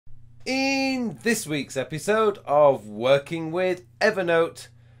In this week's episode of Working with Evernote,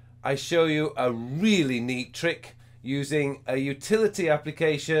 I show you a really neat trick using a utility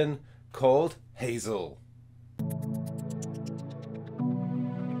application called Hazel.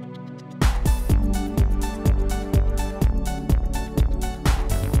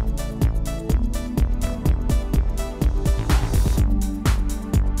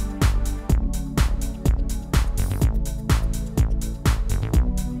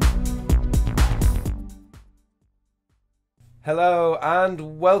 Hello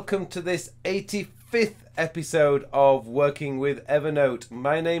and welcome to this 85th episode of Working with Evernote.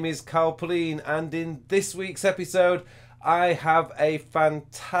 My name is Carl Pauline, and in this week's episode I have a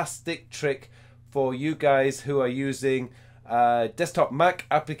fantastic trick for you guys who are using desktop Mac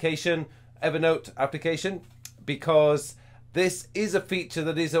application, Evernote application, because this is a feature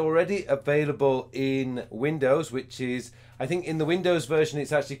that is already available in Windows, which is, I think in the Windows version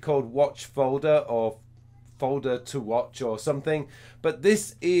it's actually called Watch Folder or Folder to Watch or something, but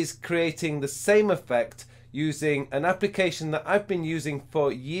this is creating the same effect using an application that I've been using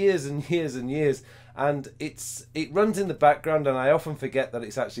for years and years and years, and it runs in the background and I often forget that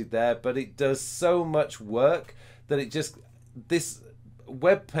it's actually there, but it does so much work that this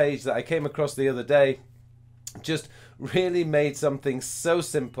web page that I came across the other day just really made something so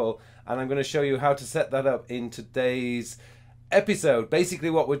simple, and I'm going to show you how to set that up in today's episode. Basically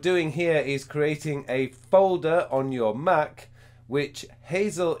what we're doing here is creating a folder on your Mac which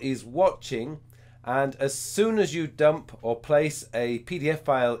Hazel is watching, and as soon as you dump or place a PDF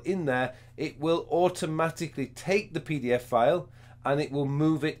file in there, it will automatically take the PDF file and it will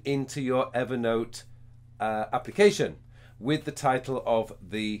move it into your Evernote application with the title of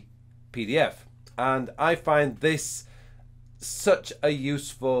the PDF. And I find this such a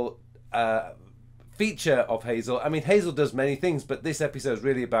useful feature of Hazel. I mean, Hazel does many things, but this episode is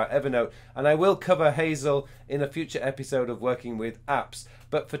really about Evernote, and I will cover Hazel in a future episode of Working with Apps.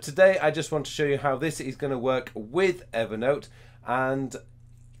 But for today, I just want to show you how this is going to work with Evernote, and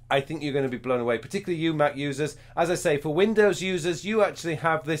I think you're going to be blown away, particularly you Mac users. As I say, for Windows users, you actually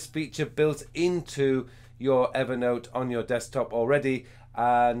have this feature built into your Evernote on your desktop already,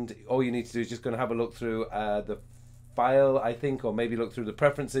 and all you need to do is just going to have a look through the file, I think, or maybe look through the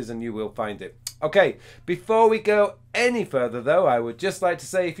preferences and you will find it. Okay, before we go any further though, I would just like to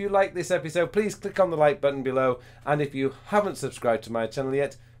say, if you like this episode, please click on the like button below, and if you haven't subscribed to my channel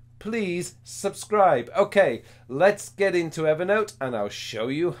yet, please subscribe. Okay, let's get into Evernote and I'll show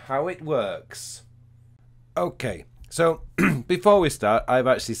you how it works. Okay, so before we start, I've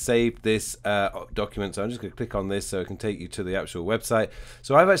actually saved this document, so I'm just going to click on this so it can take you to the actual website.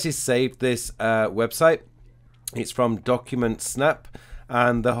 So I've actually saved this website. It's from Document Snap,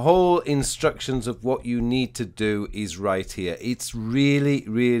 and the whole instructions of what you need to do is right here. It's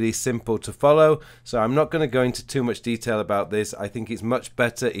really simple to follow, so I'm not going to go into too much detail about this. I think it's much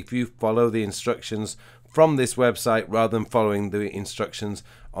better if you follow the instructions from this website rather than following the instructions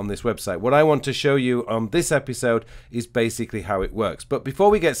on this website. What I want to show you on this episode is basically how it works. But before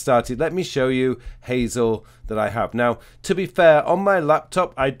we get started, let me show you Hazel that I have. Now, to be fair, on my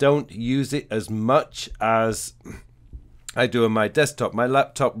laptop, I don't use it as much as I do on my desktop. My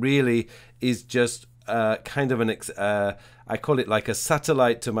laptop really is just kind of I call it like a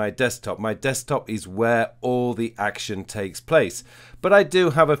satellite to my desktop. My desktop is where all the action takes place. But I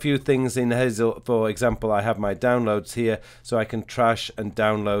do have a few things in Hazel. For example, I have my downloads here, so I can trash and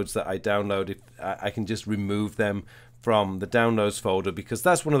downloads that I download. If I can just remove them from the downloads folder, because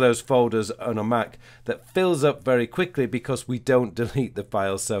that's one of those folders on a Mac that fills up very quickly because we don't delete the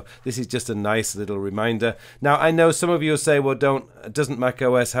files. So this is just a nice little reminder. Now, I know some of you will say, well, doesn't Mac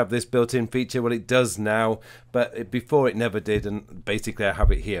OS have this built-in feature? Well, it does now, but before it never did, and basically I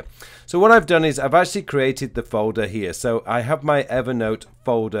have it here. So what I've done is I've actually created the folder here. So I have my Evernote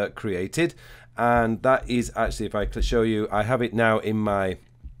folder created, and that is actually, if I could show you, I have it now in my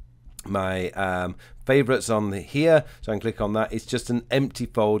favorites on here, so I can click on that. It's just an empty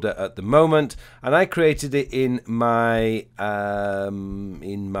folder at the moment, and I created it in my I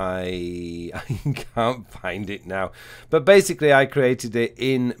can't find it now, but basically I created it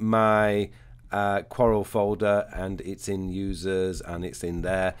in my Quarrel folder, and it's in users and it's in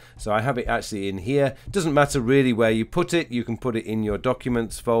there. So I have it actually in here. Doesn't matter really where you put it. You can put it in your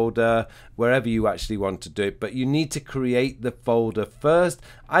documents folder, wherever you actually want to do it, but you need to create the folder first.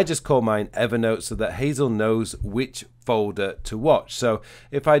 I just call mine Evernote so that Hazel knows which folder to watch. So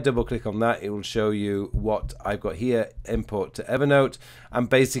if I double click on that, it will show you what I've got here, import to Evernote, and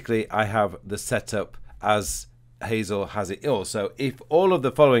basically I have the setup as Hazel has it all. So if all of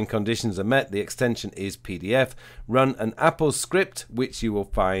the following conditions are met, the extension is PDF. Run an Apple script, which you will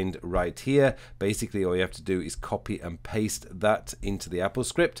find right here. Basically, all you have to do is copy and paste that into the Apple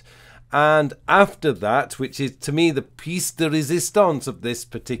script. And after that, which is to me the piece de resistance of this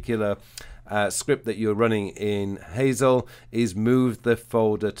particular script that you're running in Hazel, is move the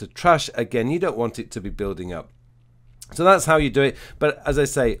folder to trash. Again, you don't want it to be building up. So that's how you do it. But as I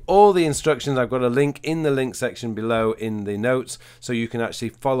say, all the instructions, I've got a link in the link section below in the notes, so you can actually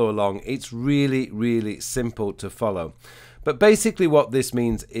follow along. It's really, really simple to follow. But basically what this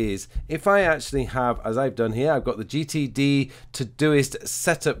means is, if I actually have, as I've done here, I've got the GTD Todoist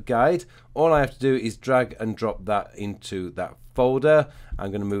setup guide. All I have to do is drag and drop that into that folder.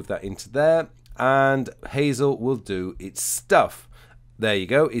 I'm going to move that into there, and Hazel will do its stuff. There you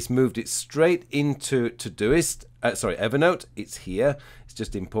go. It's moved it straight into Todoist. Evernote. It's here. It's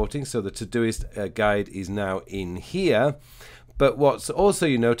just importing. So the Todoist guide is now in here. But what's also,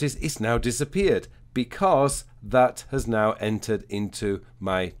 you notice, it's now disappeared because that has now entered into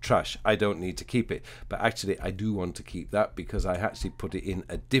my trash. I don't need to keep it. But actually, I do want to keep that because I actually put it in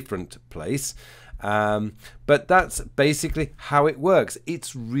a different place. But that's basically how it works.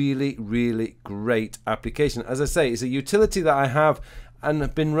 It's really, really great application. As I say, it's a utility that I have and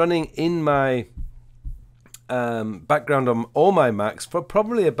have been running in my background on all my Macs for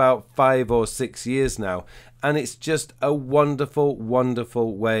probably about 5 or 6 years now, and it's just a wonderful,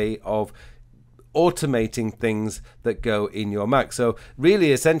 wonderful way of automating things that go in your Mac. So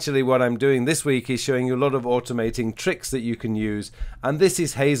really, essentially what I'm doing this week is showing you a lot of automating tricks that you can use, and this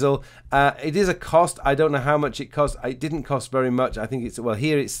is Hazel. It is a cost. I don't know how much it costs. It didn't cost very much. I think it's, well,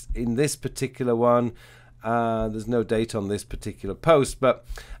 here it's in this particular one. There's no date on this particular post, but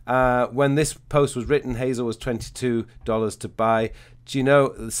when this post was written, Hazel was $22 to buy. Do you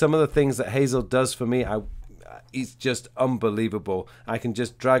know some of the things that Hazel does for me? It's just unbelievable. I can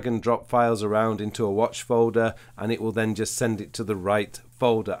just drag and drop files around into a watch folder, and it will then just send it to the right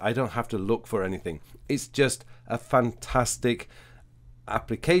folder. I don't have to look for anything. It's just a fantastic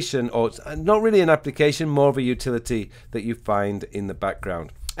application, or not really an application, more of a utility that you find in the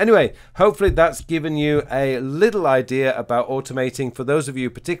background. Anyway, hopefully that's given you a little idea about automating. For those of you,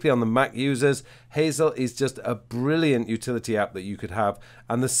 particularly on the Mac users, Hazel is just a brilliant utility app that you could have,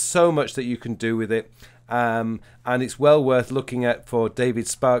 and there's so much that you can do with it. And it's well worth looking at for David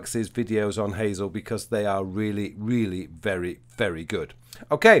Sparks's videos on Hazel, because they are really, really very, very good.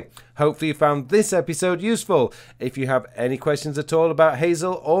 Okay, hopefully you found this episode useful. If you have any questions at all about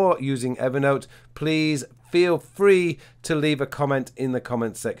Hazel or using Evernote, please feel free to leave a comment in the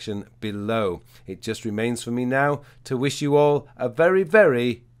comment section below. It just remains for me now to wish you all a very,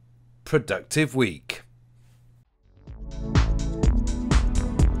 very productive week.